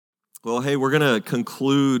Well, hey, we're going to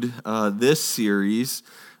conclude this series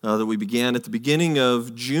that we began at the beginning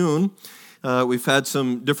of June. We've had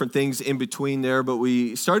some different things in between there, but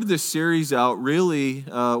we started this series out really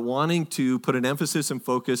wanting to put an emphasis and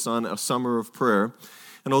focus on a summer of prayer.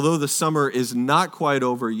 And although the summer is not quite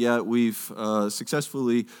over yet, we've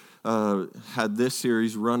successfully had this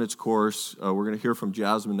series run its course. We're going to hear from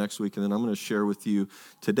Jasmine next week, and then I'm going to share with you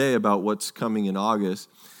today about what's coming in August.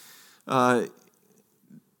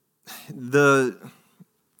 The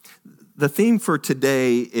theme for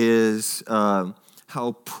today is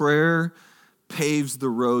how prayer paves the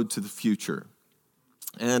road to the future.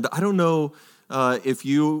 And I don't know if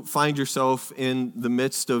you find yourself in the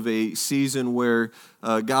midst of a season where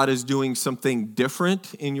God is doing something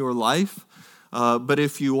different in your life, but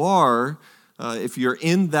if you are, if you're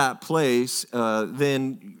in that place,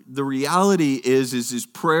 then the reality is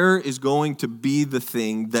prayer is going to be the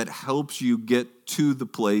thing that helps you get to the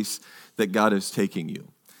place that God is taking you.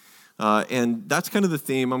 And that's kind of the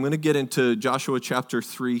theme. I'm going to get into Joshua chapter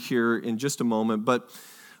 3 here in just a moment, but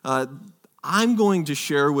I'm going to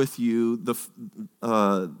share with you the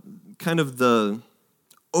kind of the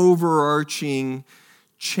overarching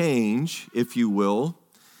change, if you will,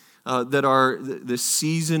 that are the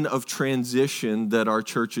season of transition that our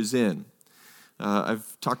church is in.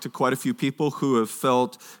 I've talked to quite a few people who have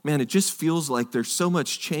felt, man, it just feels like there's so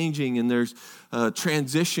much changing and there's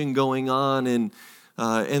transition going on, and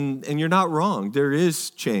you're not wrong. There is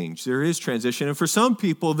change. There is transition. And for some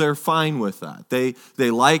people, they're fine with that. They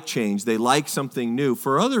like change. They like something new.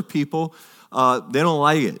 For other people, they don't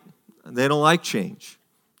like it. They don't like change.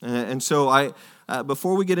 And so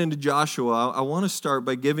before we get into Joshua, I want to start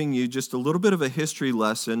by giving you just a little bit of a history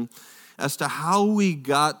lesson as to how we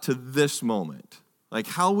got to this moment, like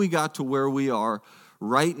how we got to where we are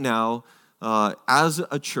right now as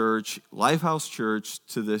a church, Lifehouse Church,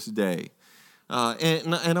 to this day.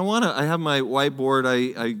 And I have my whiteboard.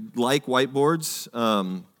 I like whiteboards.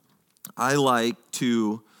 I like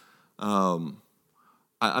to, I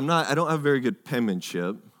don't have very good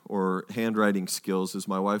penmanship or handwriting skills, as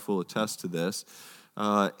my wife will attest to this.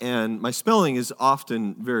 And my spelling is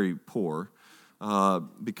often very poor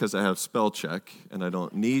because I have spell check and I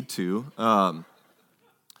don't need to.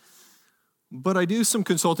 But I do some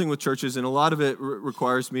consulting with churches, and a lot of it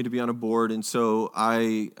requires me to be on a board. And so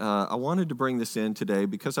I wanted to bring this in today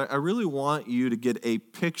because I really want you to get a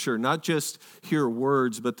picture, not just hear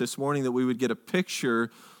words, but this morning that we would get a picture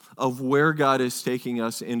of where God is taking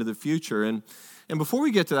us into the future. And before we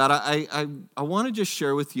get to that, I want to just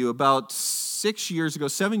share with you about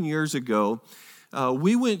 7 years ago,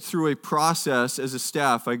 we went through a process as a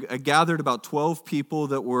staff. I gathered about 12 people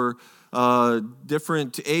that were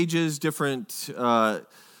different ages, different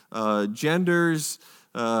genders,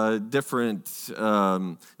 different,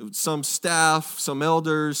 some staff, some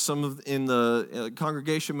elders, some in the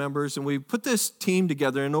congregation members, and we put this team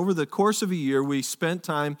together, and over the course of a year, we spent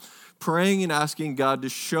time praying and asking God to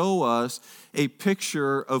show us a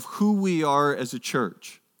picture of who we are as a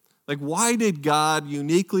church. Like, why did God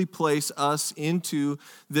uniquely place us into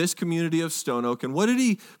this community of Stone Oak, and what did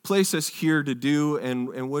He place us here to do, and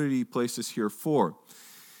what did He place us here for?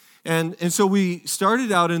 And so we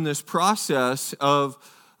started out in this process of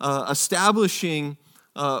establishing,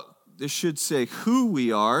 this should say who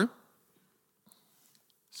we are.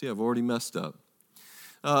 See, I've already messed up.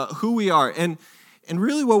 Who we are. And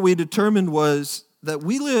really what we determined was that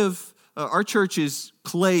we live, our church is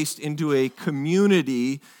placed into a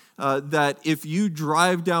community that if you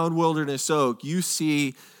drive down Wilderness Oak, you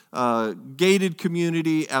see gated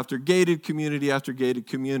community after gated community after gated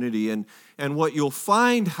community. And what you'll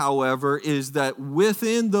find, however, is that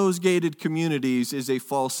within those gated communities is a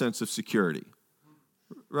false sense of security,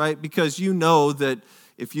 right? Because you know that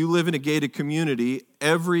if you live in a gated community,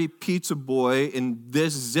 every pizza boy in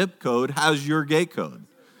this zip code has your gate code.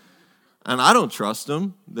 And I don't trust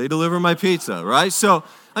them. They deliver my pizza, right? So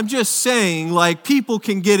I'm just saying, like, people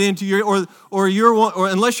can get into your, or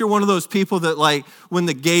unless you're one of those people that, like, when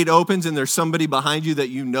the gate opens and there's somebody behind you that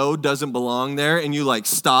you know doesn't belong there, and you, like,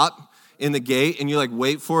 stop in the gate and you, like,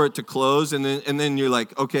 wait for it to close, and then you're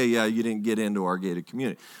like, okay, yeah, you didn't get into our gated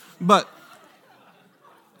community. But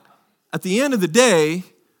at the end of the day,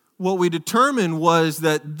 what we determined was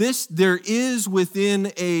that there is within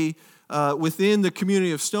the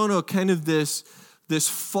community of Stone Oak kind of this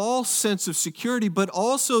false sense of security, but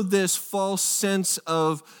also this false sense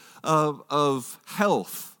of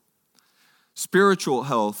health, spiritual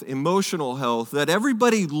health, emotional health, that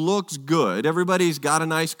everybody looks good. Everybody's got a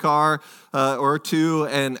nice car or two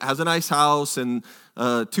and has a nice house and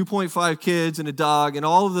 2.5 kids and a dog and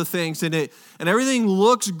all of the things, and everything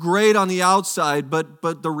looks great on the outside, but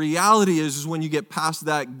the reality is when you get past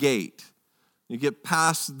that gate, you get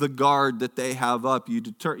past the guard that they have up,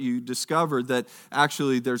 you discover that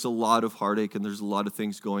actually there's a lot of heartache and there's a lot of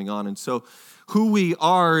things going on. And so who we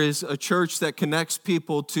are is a church that connects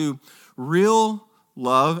people to real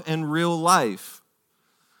love and real life.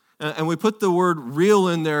 And we put the word real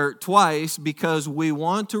in there twice because we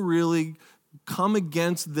want to really come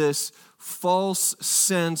against this false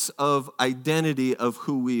sense of identity of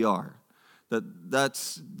who we are.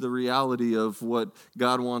 That's the reality of what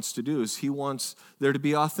God wants to do, is he wants there to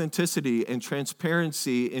be authenticity and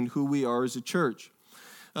transparency in who we are as a church.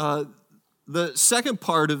 The second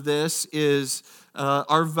part of this is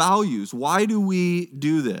our values. Why do we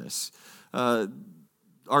do this?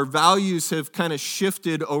 Our values have kind of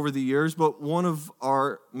shifted over the years, but one of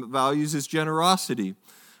our values is generosity.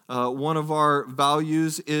 One of our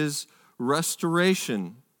values is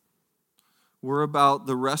restoration. We're about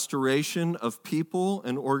the restoration of people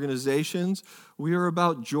and organizations. We are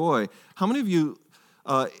about joy. How many of you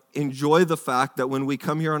enjoy the fact that when we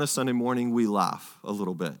come here on a Sunday morning, we laugh a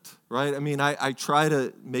little bit, right? I mean, I try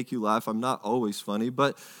to make you laugh. I'm not always funny,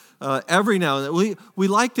 but every now and then, we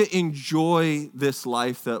like to enjoy this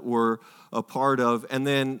life that we're a part of. And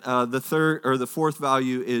then the fourth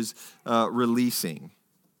value is releasing.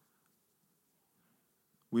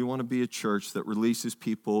 We want to be a church that releases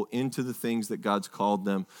people into the things that God's called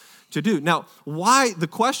them to do. Now, why, the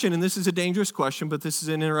question, and this is a dangerous question, but this is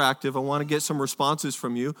an interactive, I want to get some responses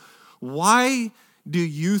from you. Why do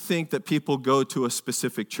you think that people go to a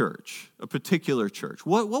specific church, a particular church?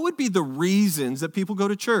 What would be the reasons that people go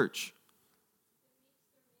to church?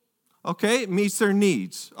 Okay, it meets their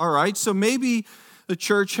needs. All right, so maybe the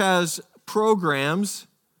church has programs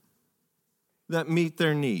that meet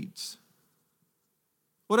their needs.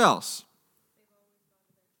 What else?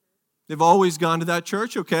 They've always gone to that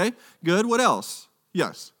church. Okay, good. What else?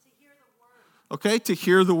 Yes. To hear the word. Okay, to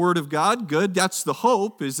hear the word of God. Good. That's the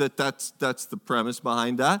hope, is that's the premise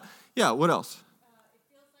behind that. Yeah, what else? It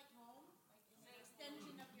feels like home. Like it's an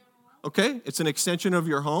extension of your home. Okay, it's an extension of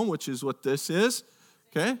your home, which is what this is.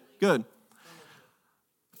 Okay, good.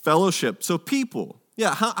 Fellowship. So people.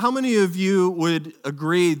 Yeah, how many of you would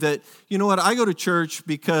agree that, you know what, I go to church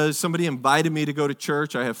because somebody invited me to go to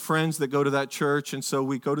church. I have friends that go to that church, and so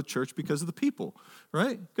we go to church because of the people,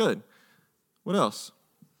 right? Good. What else?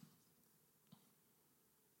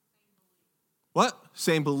 What?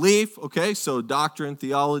 Same belief. Okay, so doctrine,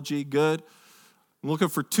 theology, good. I'm looking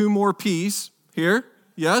for two more P's here.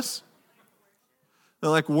 Yes? They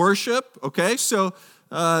like worship. Okay, so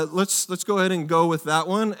let's go ahead and go with that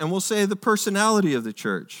one, and we'll say the personality of the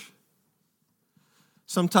church.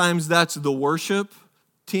 Sometimes that's the worship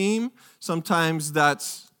team. Sometimes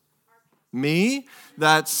that's me.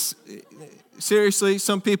 That's, seriously,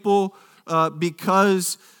 some people,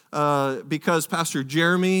 because Pastor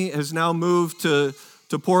Jeremy has now moved to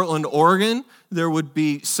Portland, Oregon, there would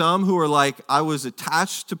be some who are like, I was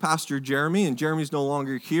attached to Pastor Jeremy, and Jeremy's no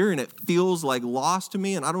longer here, and it feels like lost to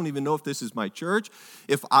me, and I don't even know if this is my church.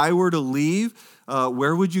 If I were to leave,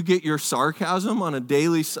 where would you get your sarcasm on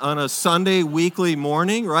a Sunday, weekly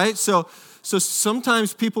morning, right? So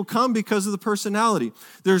sometimes people come because of the personality.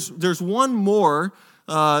 There's one more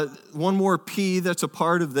P that's a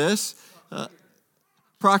part of this.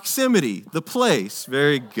 Proximity, the place.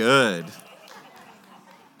 Very good.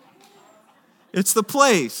 It's the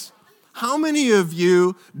place. How many of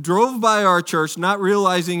you drove by our church not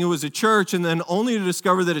realizing it was a church and then only to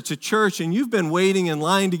discover that it's a church, and you've been waiting in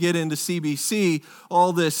line to get into CBC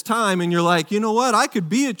all this time, and you're like, you know what, I could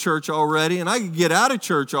be at church already and I could get out of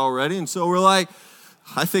church already, and so we're like,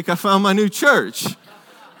 I think I found my new church,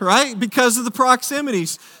 right? Because of the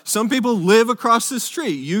proximities. Some people live across the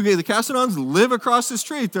street. The Castellans live across the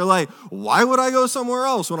street. They're like, why would I go somewhere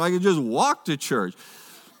else when I could just walk to church?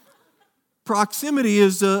 Proximity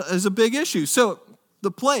is a big issue. So, the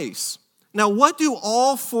place. Now, what do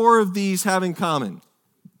all four of these have in common?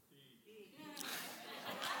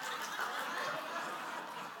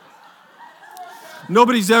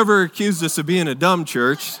 Nobody's ever accused us of being a dumb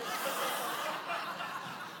church.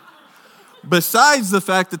 Besides the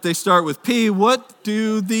fact that they start with P, what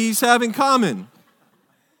do these have in common?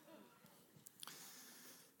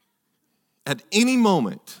 At any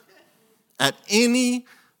moment,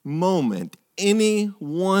 any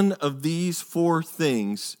one of these four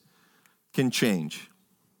things can change.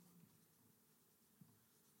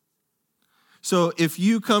 So if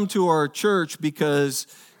you come to our church because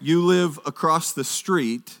you live across the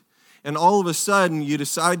street, and all of a sudden you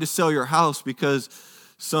decide to sell your house because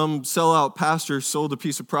some sellout pastor sold a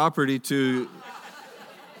piece of property to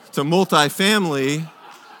multifamily.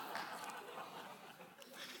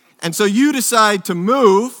 And so you decide to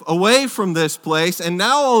move away from this place, and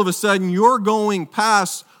now all of a sudden you're going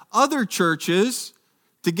past other churches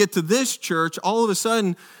to get to this church. All of a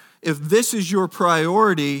sudden, if this is your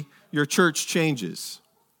priority, your church changes.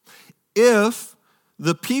 If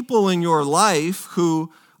the people in your life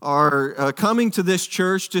who are coming to this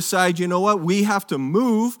church decide, you know what, we have to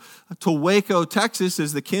move to Waco, Texas,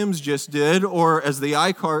 as the Kims just did, or as the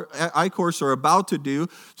I-Course are about to do,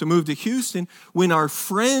 to move to Houston, when our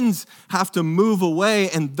friends have to move away,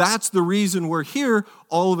 and that's the reason we're here,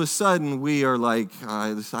 all of a sudden we are like,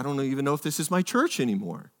 I don't even know if this is my church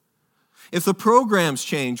anymore. If the programs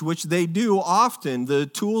change, which they do often, the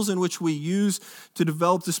tools in which we use to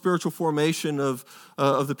develop the spiritual formation of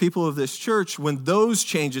the people of this church, when those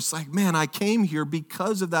change, it's like, man, I came here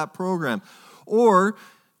because of that program. Or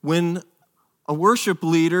when a worship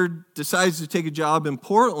leader decides to take a job in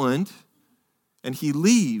Portland and he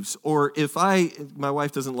leaves, or if my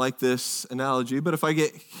wife doesn't like this analogy, but if I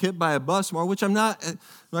get hit by a bus tomorrow, which I'm not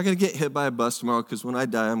going to get hit by a bus tomorrow because when I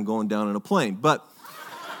die, I'm going down in a plane.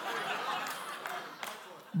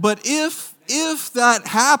 But if that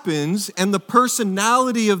happens and the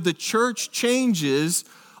personality of the church changes,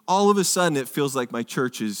 all of a sudden it feels like my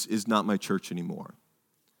church is not my church anymore.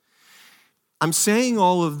 I'm saying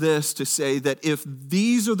all of this to say that if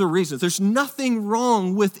these are the reasons, there's nothing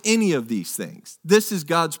wrong with any of these things. This is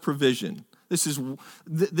God's provision. This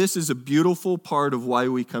is a beautiful part of why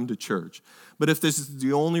we come to church. But if this is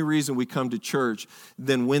the only reason we come to church,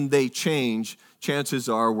 then when they change, chances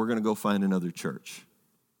are we're going to go find another church.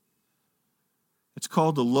 It's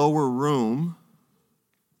called the lower room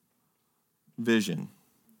vision.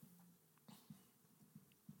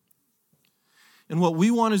 And what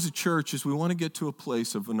we want as a church is we want to get to a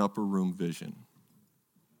place of an upper room vision,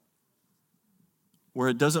 where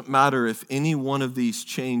it doesn't matter if any one of these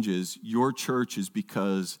changes, your church is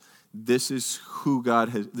because this is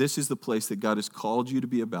this is the place that God has called you to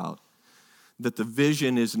be about, that the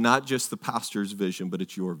vision is not just the pastor's vision, but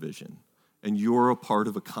it's your vision. And you're a part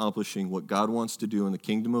of accomplishing what God wants to do in the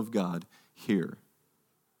kingdom of God here.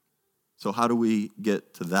 So how do we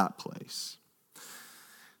get to that place?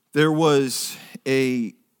 There was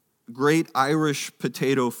a great Irish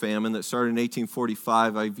potato famine that started in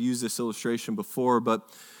 1845. I've used this illustration before, but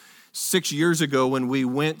 6 years ago when we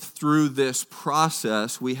went through this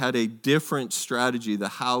process, we had a different strategy, the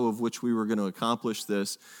how of which we were going to accomplish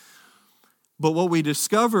this. But what we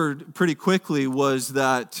discovered pretty quickly was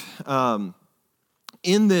that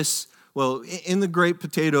in the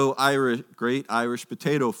Great Irish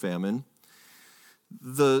Potato Famine,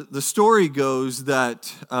 the story goes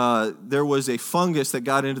that there was a fungus that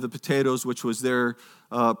got into the potatoes, which was their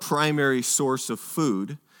primary source of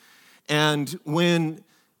food. And when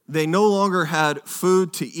they no longer had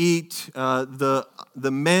food to eat, the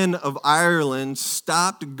men of Ireland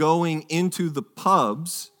stopped going into the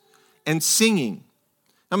pubs and singing.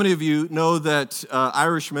 How many of you know that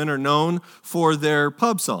Irishmen are known for their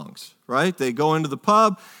pub songs, right? They go into the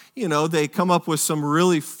pub, they come up with some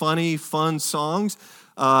really funny, fun songs.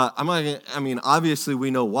 Obviously we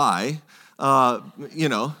know why.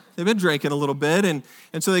 They've been drinking a little bit, and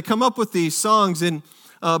so they come up with these songs, and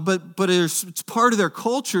but it's part of their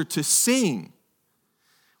culture to sing.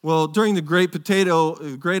 Well, during the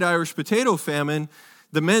Great Irish Potato Famine,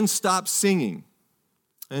 the men stopped singing.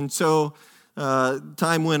 And so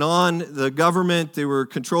time went on. The government, they were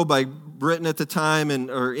controlled by Britain at the time,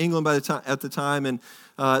 or England at the time, and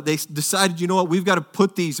they decided, you know what, we've got to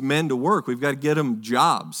put these men to work. We've got to get them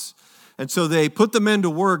jobs. And so they put the men to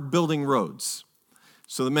work building roads.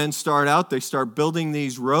 So the men they start building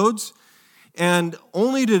these roads, and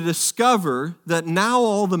only to discover that now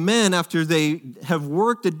all the men, after they have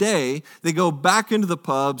worked a day, they go back into the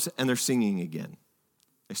pubs and they're singing again.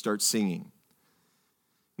 They start singing.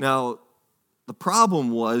 Now, the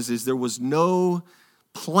problem is there was no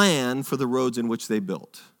plan for the roads in which they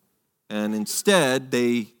built. And instead,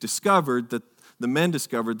 the men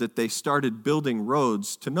discovered that they started building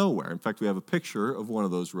roads to nowhere. In fact, we have a picture of one of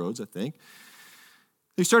those roads, I think.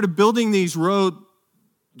 They started building these roads,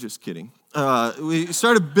 just kidding. We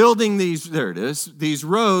started building these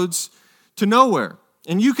roads to nowhere.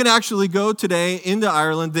 And you can actually go today into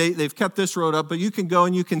Ireland. They've kept this road up, but you can go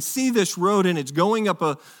and you can see this road, and it's going up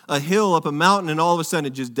a hill, up a mountain, and all of a sudden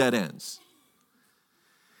it just dead ends.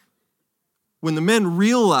 When the men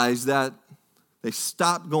realized that, they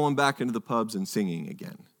stopped going back into the pubs and singing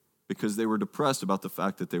again because they were depressed about the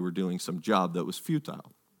fact that they were doing some job that was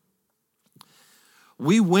futile.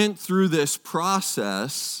 we went through this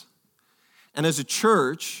process, and as a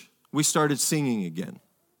church, we started singing again.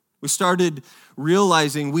 We started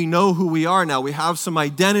realizing we know who we are now. We have some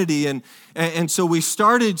identity, and so we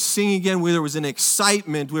started singing again where there was an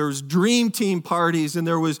excitement, there was dream team parties, and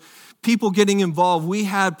there was people getting involved. We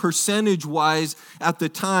had percentage-wise at the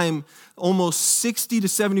time, almost 60 to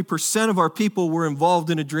 70% of our people were involved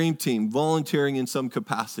in a dream team, volunteering in some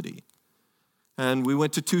capacity. And we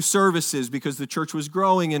went to 2 services because the church was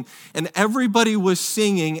growing, and everybody was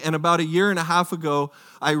singing. And about a year and a half ago,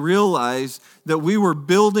 I realized that we were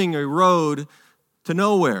building a road to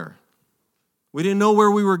nowhere. We didn't know where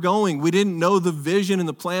we were going. We didn't know the vision and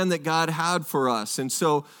the plan that God had for us. And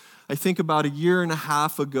so I think about a year and a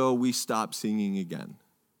half ago, we stopped singing again.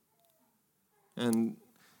 And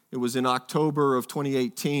it was in October of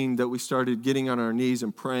 2018 that we started getting on our knees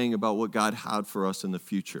and praying about what God had for us in the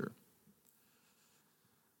future.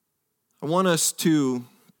 I want us to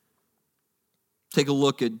take a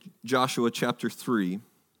look at Joshua chapter 3,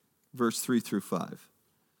 verse 3 through 5.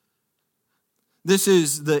 This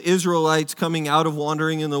is the Israelites coming out of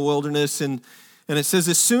wandering in the wilderness, and it says,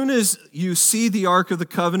 as soon as you see the ark of the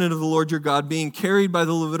covenant of the Lord your God being carried by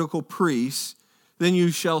the Levitical priests, then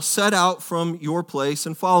you shall set out from your place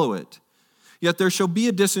and follow it. Yet there shall be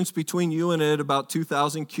a distance between you and it, about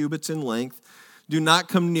 2,000 cubits in length. Do not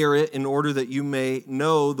come near it, in order that you may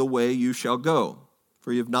know the way you shall go,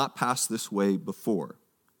 for you have not passed this way before.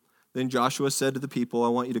 Then Joshua said to the people, I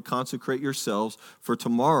want you to consecrate yourselves, for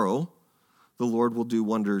tomorrow the Lord will do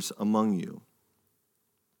wonders among you.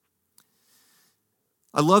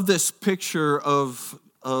 I love this picture of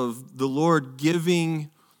the Lord giving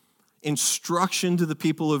instruction to the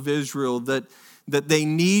people of Israel that they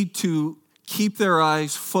need to keep their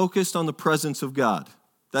eyes focused on the presence of God.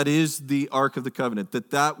 That is the Ark of the Covenant,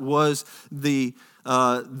 that was the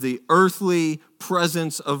earthly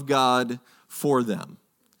presence of God for them.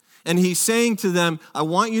 And he's saying to them, I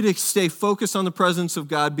want you to stay focused on the presence of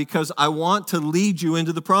God because I want to lead you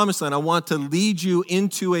into the promised land. I want to lead you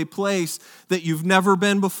into a place that you've never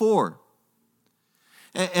been before.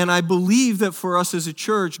 And I believe that for us as a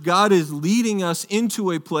church, God is leading us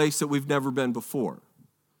into a place that we've never been before.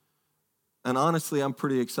 And honestly, I'm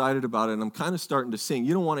pretty excited about it. And I'm kind of starting to sing.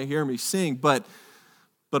 You don't want to hear me sing, but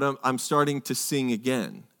I'm starting to sing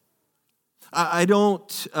again. I'm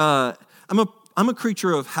a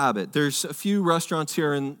creature of habit. There's a few restaurants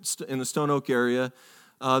here in the Stone Oak area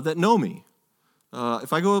that know me.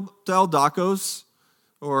 If I go to El Daco's,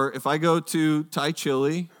 or if I go to Thai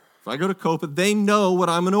Chili, if I go to Copa, they know what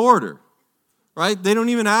I'm going to order. Right? They don't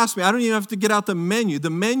even ask me. I don't even have to get out the menu. The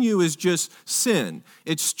menu is just sin.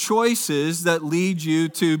 It's choices that lead you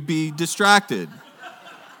to be distracted.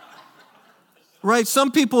 Right?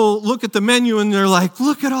 Some people look at the menu and they're like,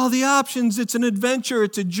 look at all the options. It's an adventure.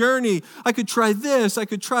 It's a journey. I could try this. I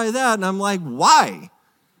could try that. And I'm like, why?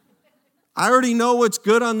 I already know what's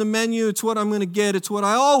good on the menu. It's what I'm going to get. It's what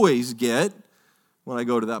I always get when I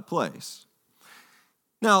go to that place.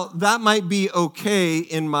 Now, that might be okay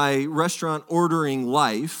in my restaurant ordering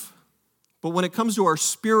life, but when it comes to our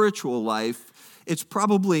spiritual life, it's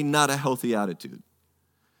probably not a healthy attitude.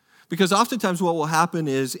 Because oftentimes what will happen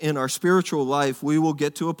is in our spiritual life, we will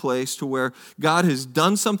get to a place to where God has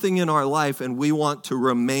done something in our life and we want to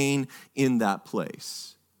remain in that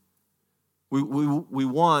place. We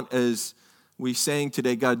want, as we sang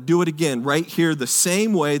today, God, do it again, right here, the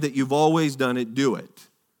same way that you've always done it, do it.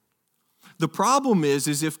 The problem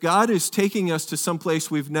is if God is taking us to some place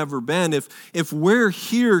we've never been, if we're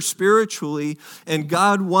here spiritually and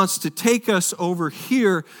God wants to take us over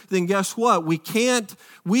here, then guess what? We can't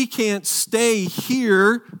stay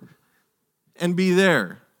here and be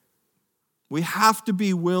there. We have to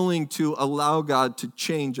be willing to allow God to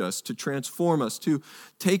change us, to transform us, to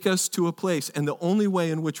take us to a place. And the only way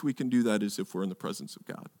in which we can do that is if we're in the presence of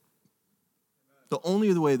God. The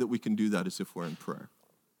only way that we can do that is if we're in prayer.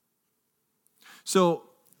 So,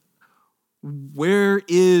 where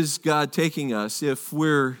is God taking us if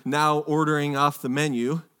we're now ordering off the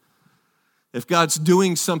menu? If God's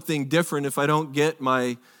doing something different, if I don't get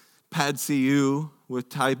my pad see ew with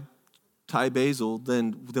Thai basil,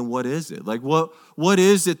 then what is it? Like what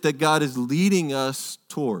is it that God is leading us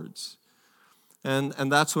towards? And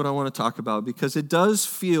that's what I want to talk about, because it does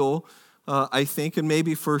feel, I think, and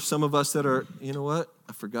maybe for some of us that are, you know what?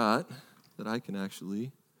 I forgot that I can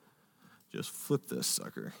actually just flip this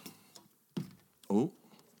sucker. Oh.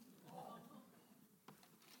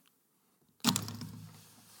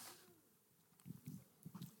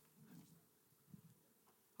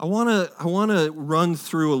 I want to run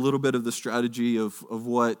through a little bit of the strategy of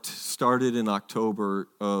what started in October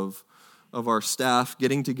of of our staff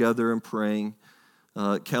getting together and praying.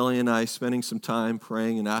 Kelly and I spending some time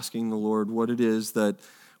praying and asking the Lord what it is that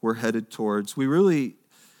we're headed towards. We really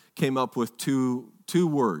came up with two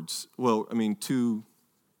words. Well, I mean, two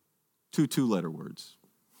two-letter words.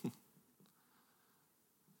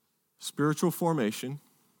 Spiritual formation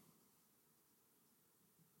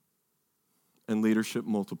and leadership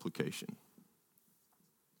multiplication.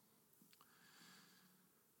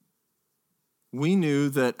 We knew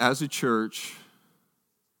that as a church,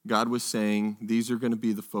 God was saying these are going to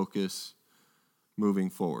be the focus moving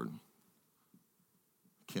forward.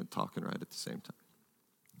 Can't talk and write at the same time.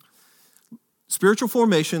 Spiritual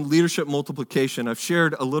formation, leadership multiplication. I've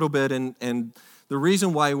shared a little bit, and the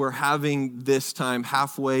reason why we're having this time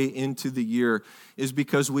halfway into the year is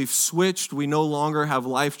because we've switched. We no longer have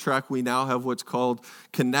LifeTrack. We now have what's called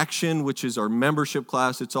Connection, which is our membership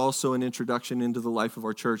class. It's also an introduction into the life of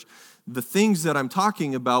our church. The things that I'm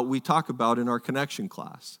talking about, we talk about in our Connection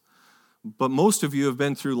class. But most of you have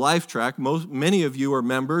been through LifeTrack. Many of you are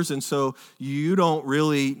members, and so you don't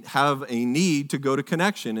really have a need to go to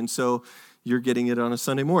Connection, and so you're getting it on a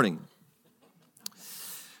Sunday morning.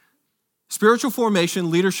 Spiritual formation,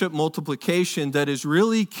 leadership multiplication that is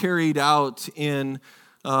really carried out in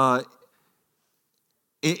a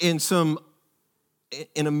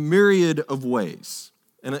myriad of ways,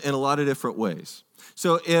 in a lot of different ways.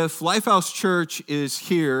 So if Lifehouse Church is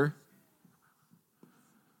here,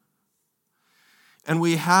 and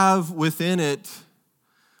we have within it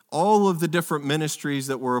all of the different ministries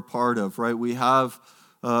that we're a part of, right? We have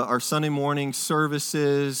our Sunday morning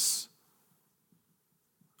services.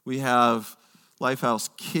 We have Lifehouse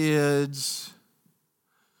Kids.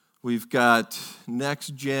 We've got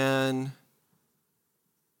Next Gen.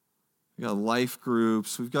 We've got life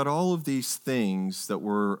groups. We've got all of these things that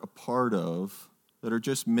we're a part of that are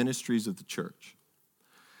just ministries of the church.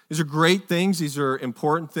 These are great things. These are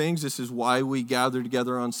important things. This is why we gather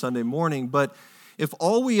together on Sunday morning. But if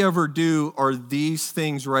all we ever do are these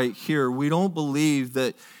things right here, we don't believe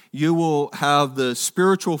that you will have the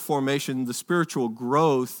spiritual formation, the spiritual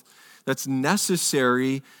growth that's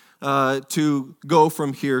necessary to go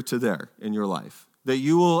from here to there in your life. That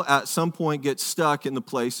you will at some point get stuck in the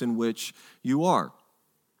place in which you are.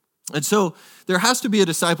 And so there has to be a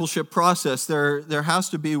discipleship process. There has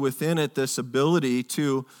to be within it this ability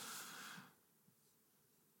to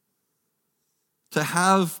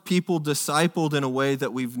have people discipled in a way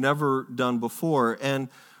that we've never done before. And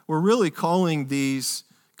we're really calling these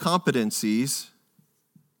competencies.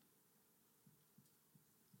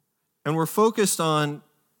 And we're focused on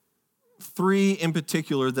three in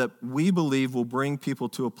particular that we believe will bring people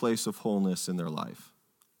to a place of wholeness in their life.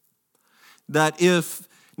 That if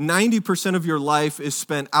 90% of your life is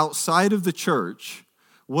spent outside of the church,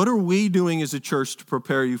 what are we doing as a church to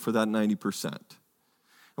prepare you for that 90%?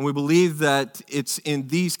 And we believe that it's in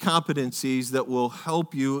these competencies that will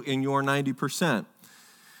help you in your 90%.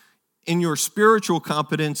 In your spiritual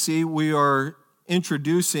competency, we are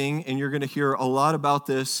introducing, and you're going to hear a lot about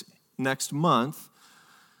this next month,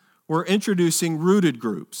 we're introducing rooted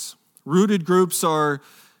groups. Rooted groups are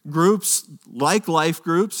groups like life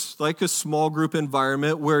groups, like a small group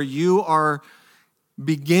environment where you are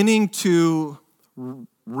beginning to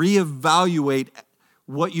reevaluate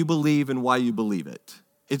what you believe and why you believe it.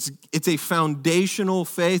 It's a foundational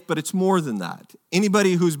faith, but it's more than that.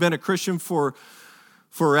 Anybody who's been a Christian for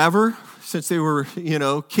forever, since they were,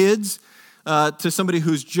 kids, to somebody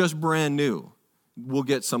who's just brand new, will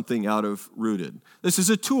get something out of Rooted. This is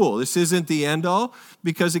a tool. This isn't the end all,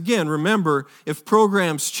 because again, remember, if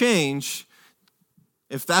programs change,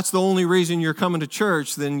 if that's the only reason you're coming to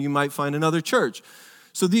church, then you might find another church.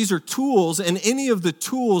 So these are tools, and any of the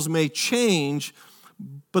tools may change,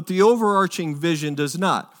 but the overarching vision does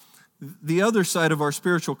not. The other side of our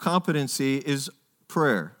spiritual competency is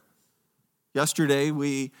prayer. Yesterday,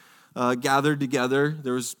 we gathered together.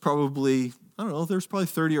 There was probably, there's probably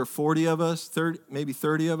 30 or 40 of us, maybe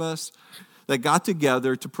 30 of us, that got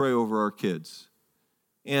together to pray over our kids.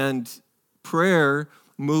 And prayer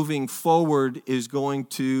moving forward is going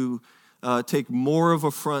to take more of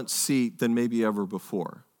a front seat than maybe ever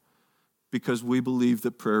before, because we believe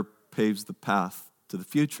that prayer paves the path to the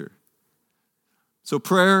future. So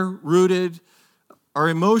prayer, rooted. Our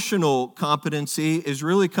emotional competency is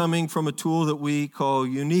really coming from a tool that we call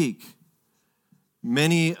Unique.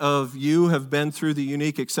 Many of you have been through the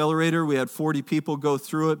Unique Accelerator. We had 40 people go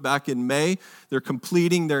through it back in May. They're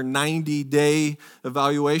completing their 90-day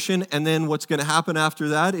evaluation. And then what's going to happen after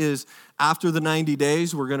that is after the 90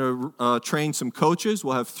 days, we're going to train some coaches.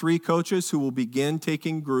 We'll have 3 coaches who will begin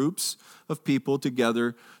taking groups of people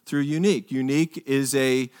together through Unique. Unique is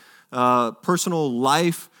a personal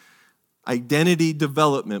life identity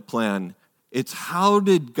development plan. It's how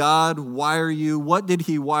did God wire you? What did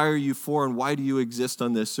he wire you for? And why do you exist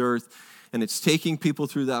on this earth? And it's taking people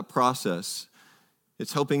through that process.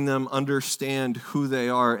 It's helping them understand who they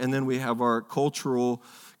are. And then we have our cultural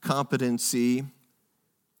competency,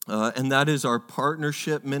 and that is our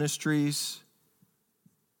partnership ministries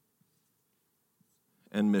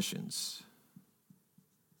and missions.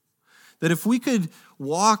 That if we could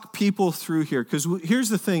walk people through here, because here's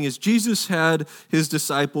the thing, is Jesus had his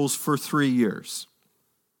disciples for 3 years.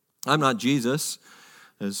 I'm not Jesus,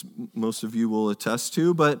 as most of you will attest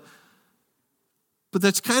to, but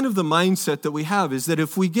that's kind of the mindset that we have, is that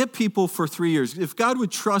if we get people for 3 years, if God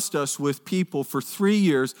would trust us with people for 3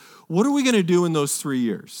 years, what are we going to do in those 3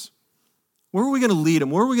 years? Where are we going to lead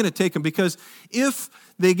them? Where are we going to take them? Because if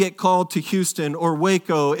they get called to Houston or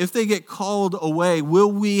Waco, if they get called away,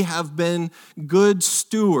 will we have been good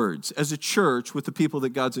stewards as a church with the people that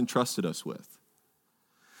God's entrusted us with?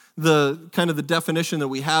 The kind of the definition that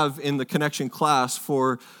we have in the connection class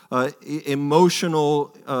for emotional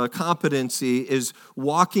competency is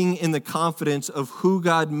walking in the confidence of who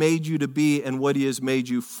God made you to be and what he has made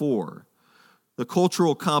you for. The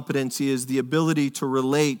cultural competency is the ability to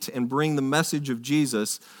relate and bring the message of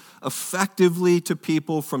Jesus effectively to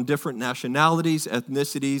people from different nationalities,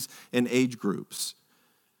 ethnicities, and age groups.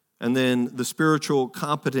 And then the spiritual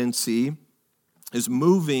competency is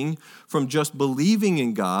moving from just believing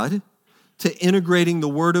in God to integrating the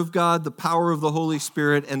Word of God, the power of the Holy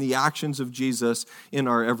Spirit, and the actions of Jesus in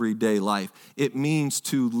our everyday life. It means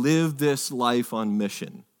to live this life on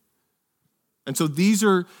mission. And so these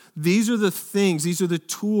are the things, these are the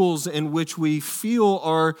tools in which we feel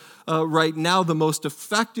are right now the most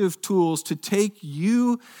effective tools to take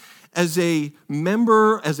you as a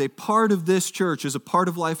member, as a part of this church, as a part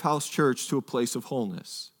of Lifehouse Church, to a place of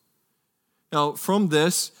wholeness. Now, from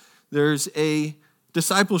this, there's a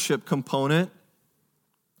discipleship component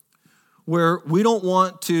where we don't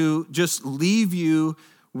want to just leave you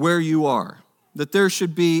where you are, that there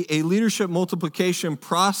should be a leadership multiplication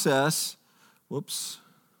process. Whoops.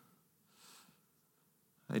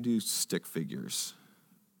 I do stick figures.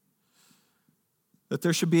 That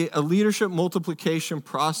there should be a leadership multiplication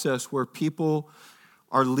process where people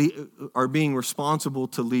are being responsible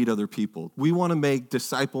to lead other people. We want to make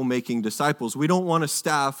disciple-making disciples. We don't want a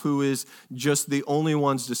staff who is just the only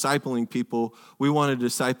ones discipling people. We want to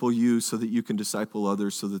disciple you so that you can disciple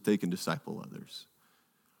others so that they can disciple others.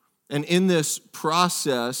 And in this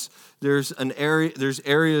process, there's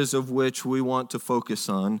areas of which we want to focus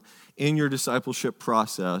on in your discipleship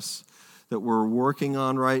process that we're working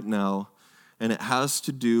on right now, and it has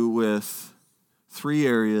to do with 3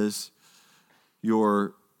 areas: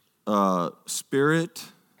 your spirit,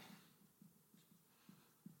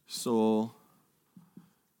 soul,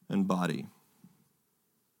 and body.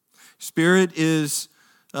 Spirit is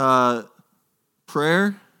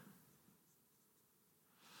prayer,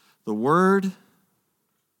 the Word,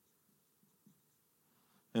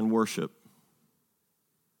 and worship.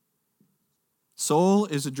 Soul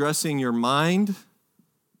is addressing your mind,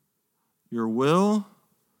 your will,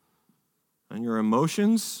 and your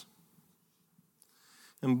emotions.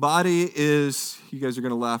 And body is, you guys are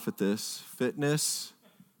going to laugh at this, fitness,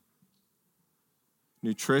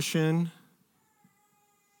 nutrition.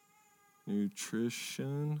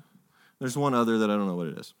 There's one other that I don't know what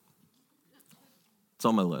it is. It's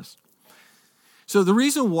on my list. So the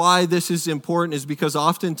reason why this is important is because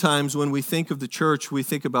oftentimes when we think of the church, we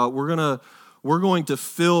think about we're going to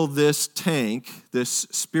fill this tank, this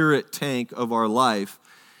spirit tank of our life.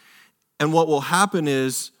 And what will happen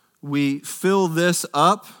is we fill this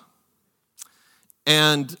up,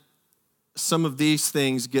 and some of these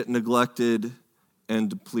things get neglected and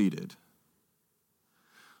depleted.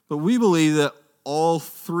 But we believe that all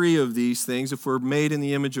 3 of these things, if we're made in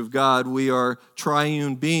the image of God, we are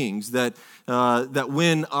triune beings, that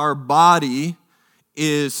when our body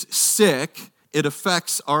is sick, it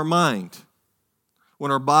affects our mind.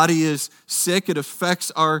 When our body is sick, it affects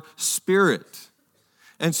our spirit.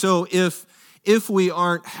 And so if we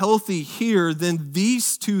aren't healthy here, then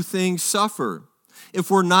these 2 things suffer. If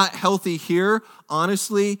we're not healthy here,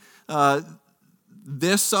 honestly,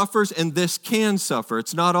 this suffers and this can suffer.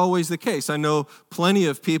 It's not always the case. I know plenty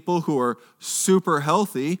of people who are super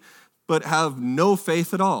healthy but have no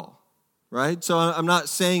faith at all, right? So I'm not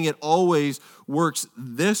saying it always works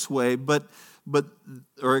this way, I'm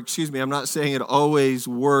not saying it always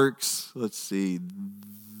works,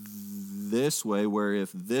 this way, where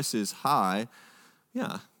if this is high,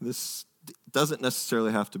 this doesn't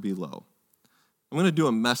necessarily have to be low. I'm going to do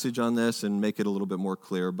a message on this and make it a little bit more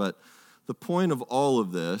clear, but the point of all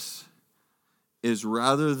of this is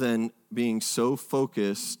rather than being so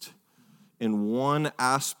focused in one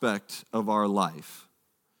aspect of our life,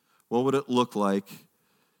 what would it look like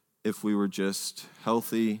if we were just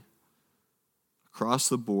healthy across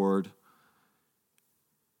the board?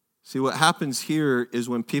 See, what happens here is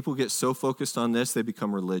when people get so focused on this, they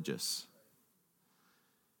become religious.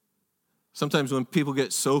 Sometimes when people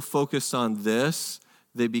get so focused on this,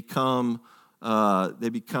 they become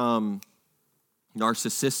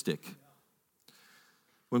narcissistic.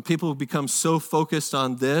 When people become so focused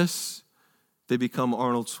on this, they become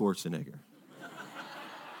Arnold Schwarzenegger.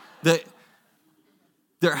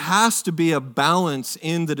 There has to be a balance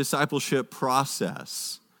in the discipleship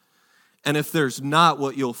process. And if there's not,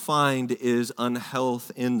 what you'll find is unhealth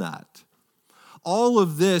in that. All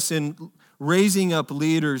of this in raising up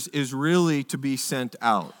leaders is really to be sent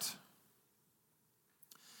out.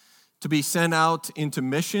 To be sent out into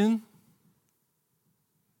mission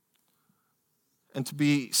and to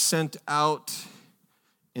be sent out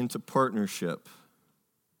into partnership.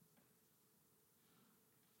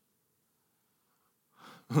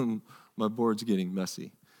 My board's getting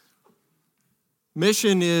messy.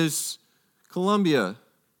 Mission is Colombia.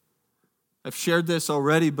 I've shared this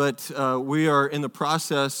already, but we are in the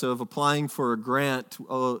process of applying for a grant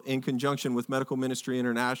in conjunction with Medical Ministry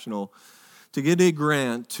International to get a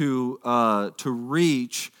grant to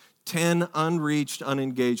reach 10 unreached,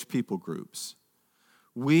 unengaged people groups.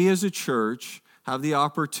 We as a church have the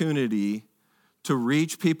opportunity to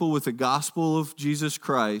reach people with the gospel of Jesus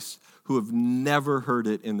Christ who have never heard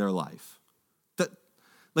it in their life.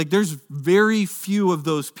 There's very few of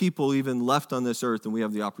those people even left on this earth, and we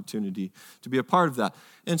have the opportunity to be a part of that.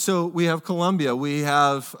 And so we have Colombia. We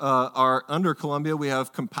have under Colombia, we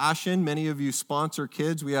have Compassion. Many of you sponsor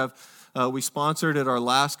kids. We sponsored at our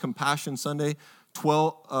last Compassion Sunday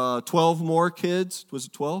 12 more kids. Was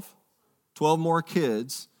it 12? 12 more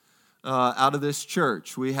kids out of this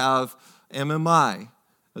church. We have MMI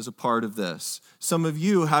as a part of this. Some of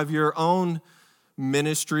you have your own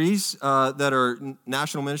ministries that are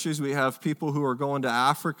national ministries. We have people who are going to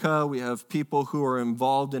Africa. We have people who are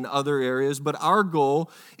involved in other areas. But our goal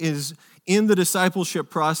is in the discipleship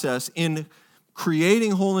process, in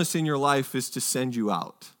creating wholeness in your life, is to send you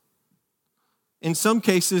out. In some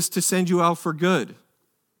cases, to send you out for good.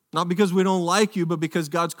 Not because we don't like you, but because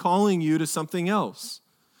God's calling you to something else.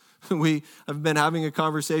 I've been having a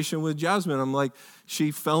conversation with Jasmine. I'm like,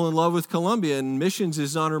 she fell in love with Colombia and missions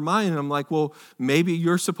is on her mind. And I'm like, well, maybe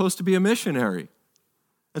you're supposed to be a missionary.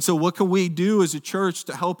 And so what can we do as a church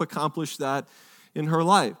to help accomplish that in her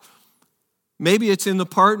life? Maybe it's in the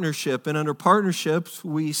partnership. And under partnerships,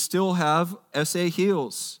 we still have SA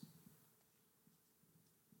Heals.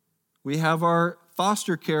 We have our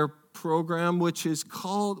foster care program, which is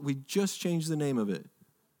called, we just changed the name of it,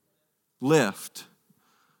 LIFT.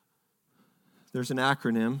 There's an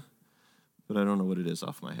acronym, but I don't know what it is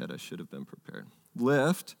off my head. I should have been prepared.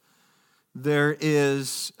 LIFT. There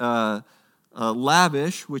is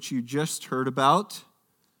Lavish, which you just heard about.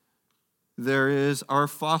 There is our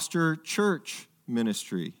foster church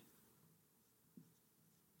ministry.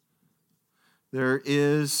 There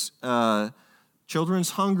is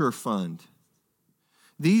Children's Hunger Fund.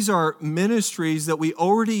 These are ministries that we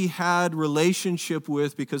already had relationship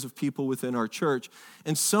with because of people within our church.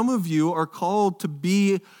 And some of you are called to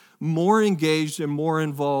be more engaged and more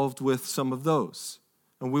involved with some of those.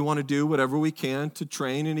 And we want to do whatever we can to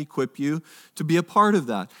train and equip you to be a part of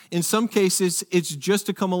that. In some cases, it's just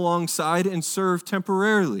to come alongside and serve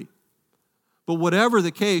temporarily. But whatever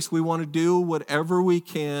the case, we want to do whatever we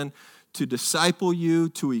can to disciple you,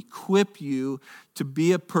 to equip you to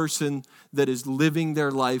be a person that is living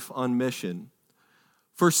their life on mission.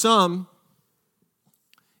 For some,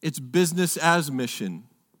 it's business as mission.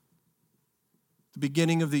 The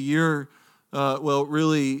beginning of the year,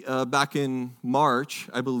 back in March,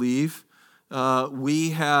 I believe, we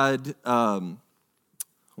had, oh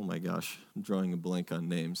my gosh, I'm drawing a blank on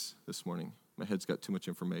names this morning. My head's got too much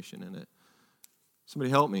information in it. Somebody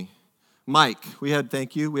help me. Mike, we had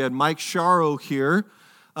Mike Sharo here,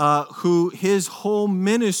 who his whole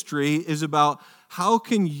ministry is about how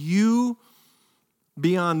can you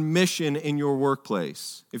be on mission in your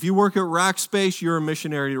workplace. If you work at Rackspace, you're a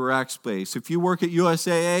missionary to Rackspace. If you work at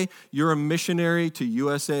USAA, you're a missionary to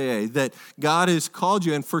USAA. That God has called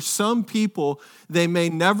you. And for some people, they may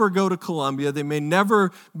never go to Colombia. They may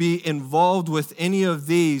never be involved with any of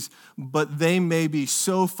these, but they may be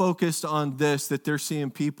so focused on this that they're seeing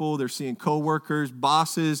people, they're seeing coworkers,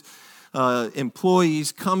 bosses,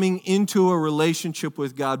 employees coming into a relationship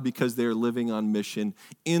with God because they're living on mission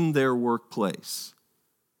in their workplace.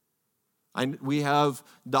 We have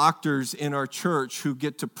doctors in our church who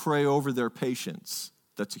get to pray over their patients.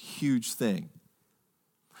 That's a huge thing.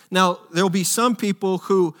 Now, there'll be some people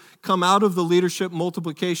who come out of the leadership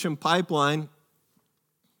multiplication pipeline,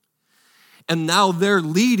 and now they're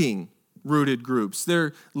leading rooted groups.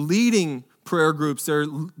 They're leading prayer groups.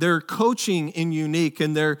 They're coaching in Unique,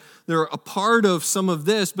 and they're a part of some of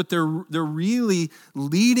this, but they're really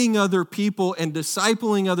leading other people and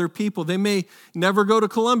discipling other people. They may never go to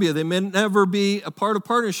Columbia. They may never be a part of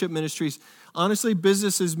partnership ministries. Honestly,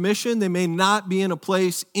 business is mission. They may not be in a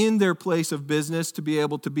place in their place of business to be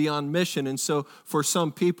able to be on mission. And so for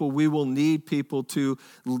some people, we will need people to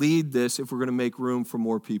lead this if we're going to make room for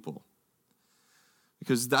more people.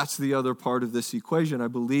 Because that's the other part of this equation. I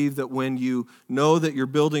believe that when you know that you're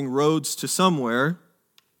building roads to somewhere,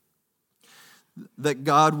 that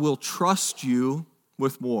God will trust you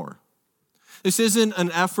with more. This isn't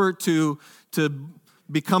an effort to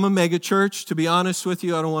become a mega church. To be honest with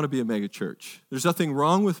you, I don't want to be a mega church. There's nothing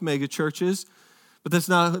wrong with mega churches, but that's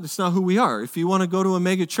not who we are. If you want to go to a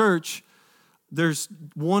mega church, there's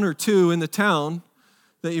one or two in the town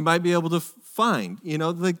that you might be able to find.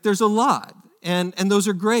 There's a lot. And those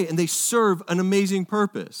are great, and they serve an amazing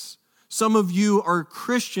purpose. Some of you are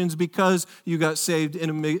Christians because you got saved in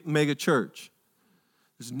a mega church.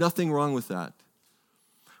 There's nothing wrong with that.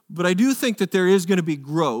 But I do think that there is going to be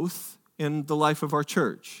growth in the life of our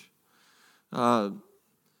church.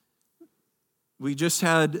 We just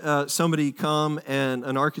had somebody come, and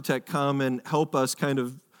an architect come and help us kind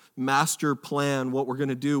of master plan what we're going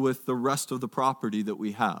to do with the rest of the property that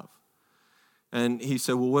we have. And he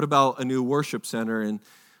said, well, what about a new worship center? And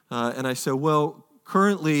I said, well,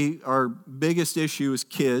 currently our biggest issue is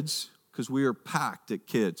kids, because we are packed at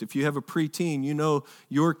kids. If you have a preteen, you know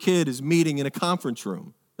your kid is meeting in a conference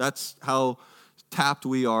room. That's how tapped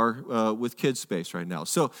we are with kids space right now.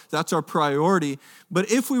 So that's our priority. But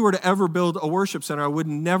if we were to ever build a worship center, I would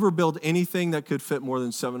never build anything that could fit more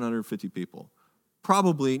than 750 people.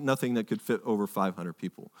 Probably nothing that could fit over 500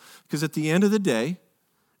 people. Because at the end of the day,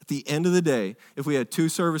 if we had 2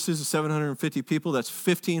 services of 750 people, that's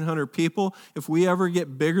 1,500 people. If we ever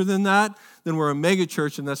get bigger than that, then we're a mega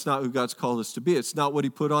church, and that's not who God's called us to be. It's not what he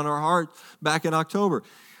put on our heart back in October.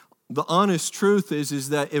 The honest truth is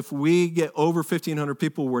that if we get over 1,500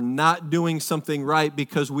 people, we're not doing something right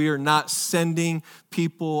because we are not sending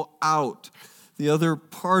people out. The other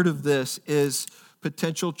part of this is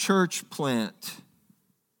potential church plant,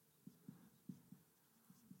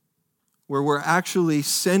 where we're actually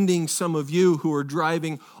sending some of you who are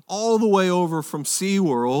driving all the way over from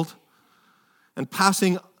SeaWorld and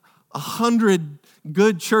passing 100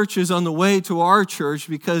 good churches on the way to our church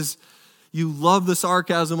because you love the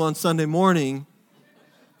sarcasm on Sunday morning.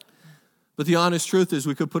 But the honest truth is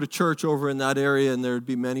we could put a church over in that area, and there would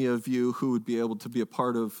be many of you who would be able to be a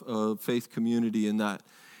part of a faith community in that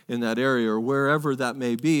area or wherever that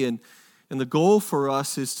may be. And the goal for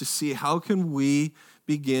us is to see how can we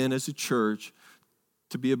begin as a church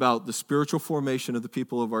to be about the spiritual formation of the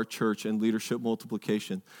people of our church and leadership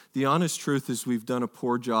multiplication. The honest truth is we've done a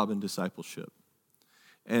poor job in discipleship.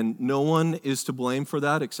 And no one is to blame for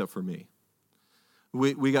that except for me.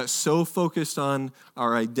 We got so focused on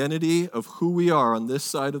our identity of who we are on this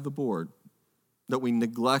side of the board that we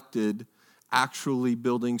neglected actually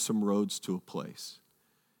building some roads to a place.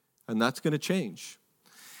 And that's going to change.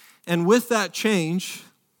 And with that change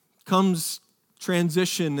comes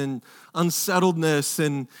transition and unsettledness,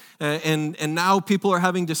 and now people are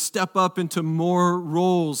having to step up into more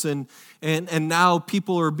roles, and now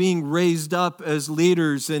people are being raised up as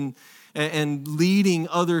leaders and leading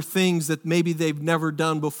other things that maybe they've never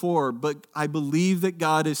done before. But I believe that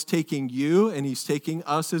God is taking you and he's taking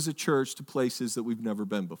us as a church to places that we've never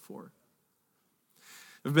been before.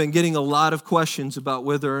 I've been getting a lot of questions about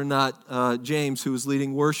whether or not James, who was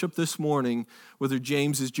leading worship this morning, whether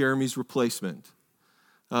James is Jeremy's replacement.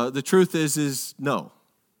 The truth is no.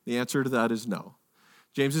 The answer to that is no.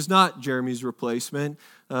 James is not Jeremy's replacement.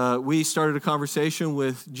 We started a conversation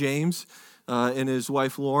with James and his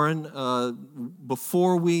wife Lauren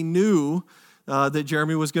before we knew that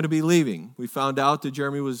Jeremy was going to be leaving. We found out that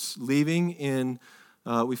Jeremy was leaving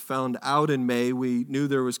we found out in May. We knew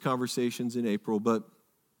there was conversations in April, but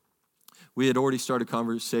we had already started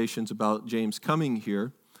conversations about James coming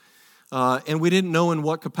here. And we didn't know in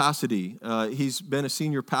what capacity. He's been a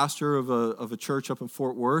senior pastor of a church up in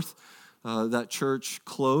Fort Worth. That church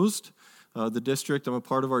closed. the district. I'm a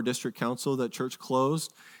part of our district council. That church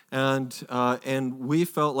closed. And we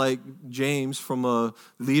felt like James, from a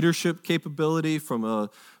leadership capability, from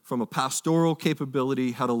a pastoral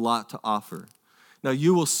capability, had a lot to offer. Now,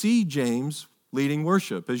 you will see James leading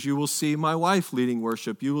worship, as you will see my wife leading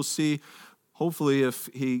worship. You will see, hopefully, if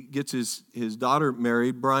he gets his daughter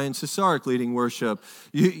married, Brian Cesarek leading worship.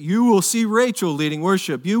 You will see Rachel leading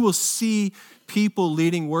worship. You will see people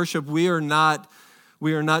leading worship. We are not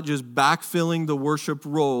just backfilling the worship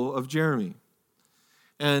role of Jeremy.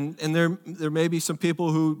 And there may be some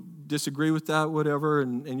people who disagree with that, whatever,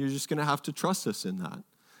 and you're just going to have to trust us in that.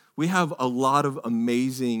 We have a lot of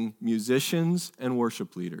amazing musicians and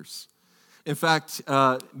worship leaders. In fact,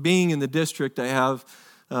 being in the district, I have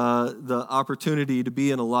the opportunity to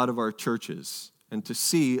be in a lot of our churches and to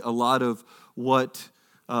see a lot of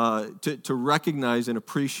to recognize and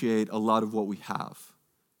appreciate a lot of what we have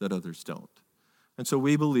that others don't. And so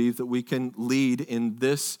we believe that we can lead in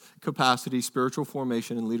this capacity, spiritual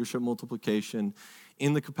formation and leadership multiplication,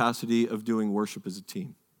 in the capacity of doing worship as a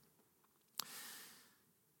team.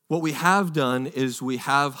 What we have done is we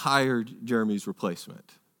have hired Jeremy's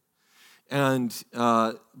replacement.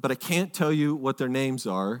 But I can't tell you what their names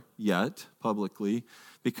are yet publicly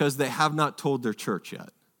because they have not told their church yet.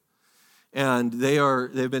 And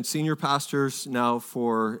they've been senior pastors now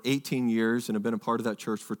for 18 years and have been a part of that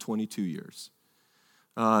church for 22 years.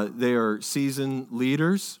 They are seasoned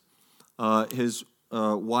leaders. His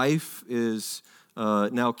wife is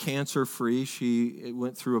now cancer-free. She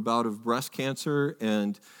went through a bout of breast cancer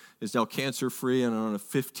and is now cancer-free and on a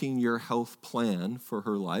 15-year health plan for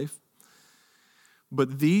her life.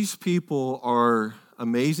 But these people are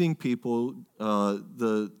amazing people.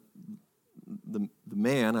 The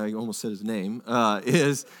man, I almost said his name,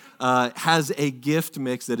 has a gift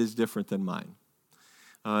mix that is different than mine.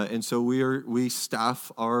 And so we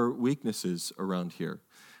staff our weaknesses around here.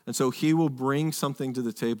 And so he will bring something to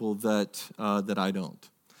the table that I don't.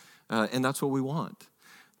 And that's what we want.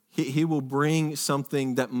 He will bring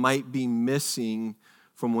something that might be missing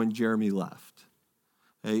from when Jeremy left.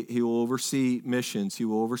 He will oversee missions. He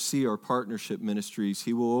will oversee our partnership ministries.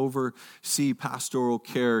 He will oversee pastoral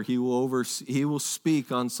care. He will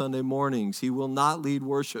speak on Sunday mornings. He will not lead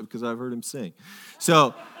worship because I've heard him sing.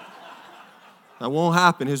 So that won't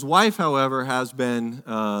happen. His wife, however, has been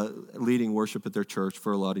leading worship at their church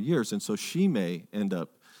for a lot of years, and so she may end up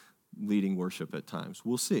leading worship at times.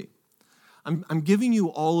 We'll see. I'm giving you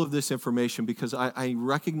all of this information because I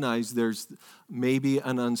recognize there's maybe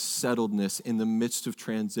an unsettledness in the midst of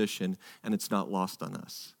transition, and it's not lost on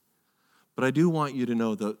us. But I do want you to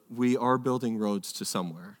know that we are building roads to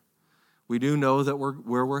somewhere. We do know that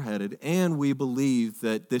where we're headed, and we believe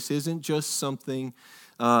that this isn't just something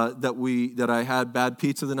that I had bad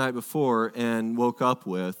pizza the night before and woke up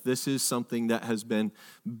with. This is something that has been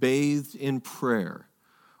bathed in prayer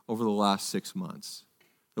over the last 6 months.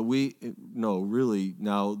 Really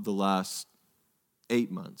now the last 8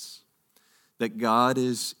 months, that God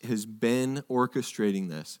has been orchestrating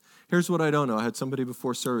this. Here's what I don't know. I had somebody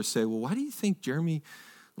before service say, well, why do you think Jeremy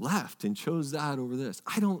left and chose that over this?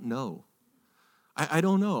 I don't know. I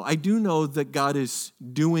don't know. I do know that God is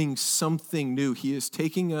doing something new. He is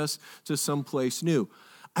taking us to someplace new.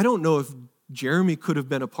 I don't know if Jeremy could have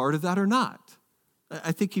been a part of that or not.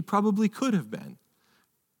 I think he probably could have been.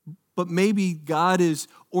 But maybe God is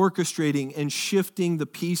orchestrating and shifting the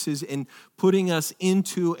pieces and putting us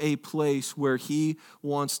into a place where he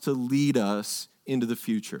wants to lead us into the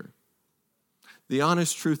future. The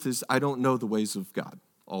honest truth is I don't know the ways of God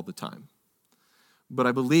all the time. But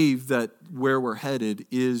I believe that where we're headed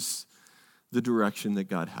is the direction that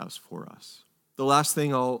God has for us. The last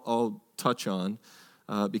thing I'll touch on,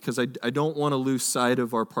 because I don't want to lose sight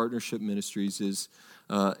of our partnership ministries, is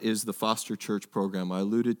the foster church program. I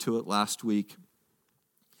alluded to it last week.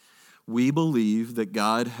 We believe that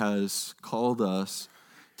God has called us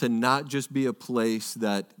to not just be a place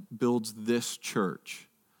that builds this church,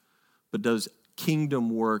 but does kingdom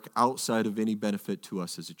work outside of any benefit to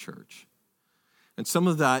us as a church. And some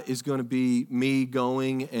of that is going to be me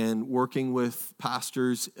going and working with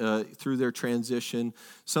pastors through their transition.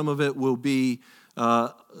 Some of it will be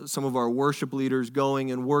some of our worship leaders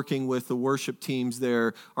going and working with the worship teams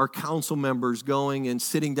there, our council members going and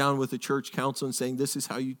sitting down with the church council and saying, this is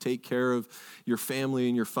how you take care of your family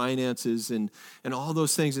and your finances and all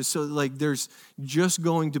those things. And so there's just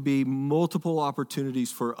going to be multiple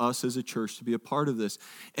opportunities for us as a church to be a part of this.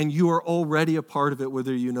 And you are already a part of it,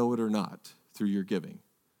 whether you know it or not, through your giving.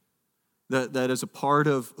 That as a part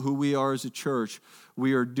of who we are as a church,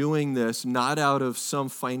 we are doing this not out of some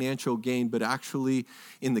financial gain, but actually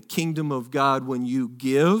in the kingdom of God. When you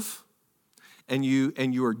give, and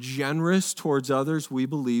you are generous towards others, we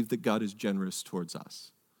believe that God is generous towards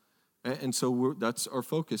us. And so that's our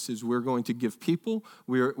focus, is we're going to give people.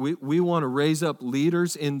 We want to raise up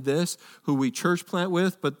leaders in this who we church plant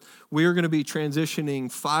with, but we are going to be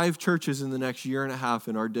transitioning 5 churches in the next year and a half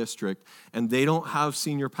in our district, and they don't have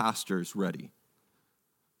senior pastors ready.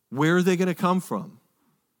 Where are they going to come from?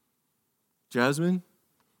 Jasmine,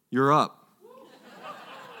 you're up.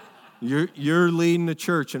 You're leading the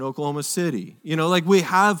church in Oklahoma City. Like we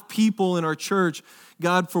have people in our church.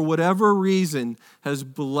 God, for whatever reason, has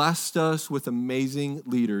blessed us with amazing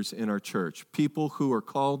leaders in our church. People who are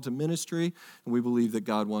called to ministry, and we believe that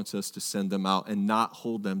God wants us to send them out and not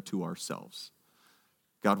hold them to ourselves.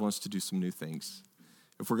 God wants to do some new things.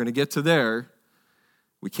 If we're going to get to there,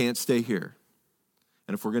 we can't stay here.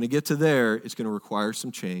 And if we're going to get to there, it's going to require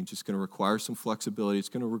some change. It's going to require some flexibility. It's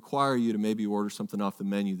going to require you to maybe order something off the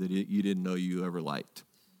menu that you didn't know you ever liked.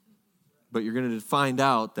 But you're going to find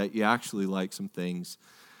out that you actually like some things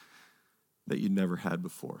that you never had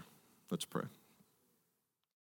before. Let's pray.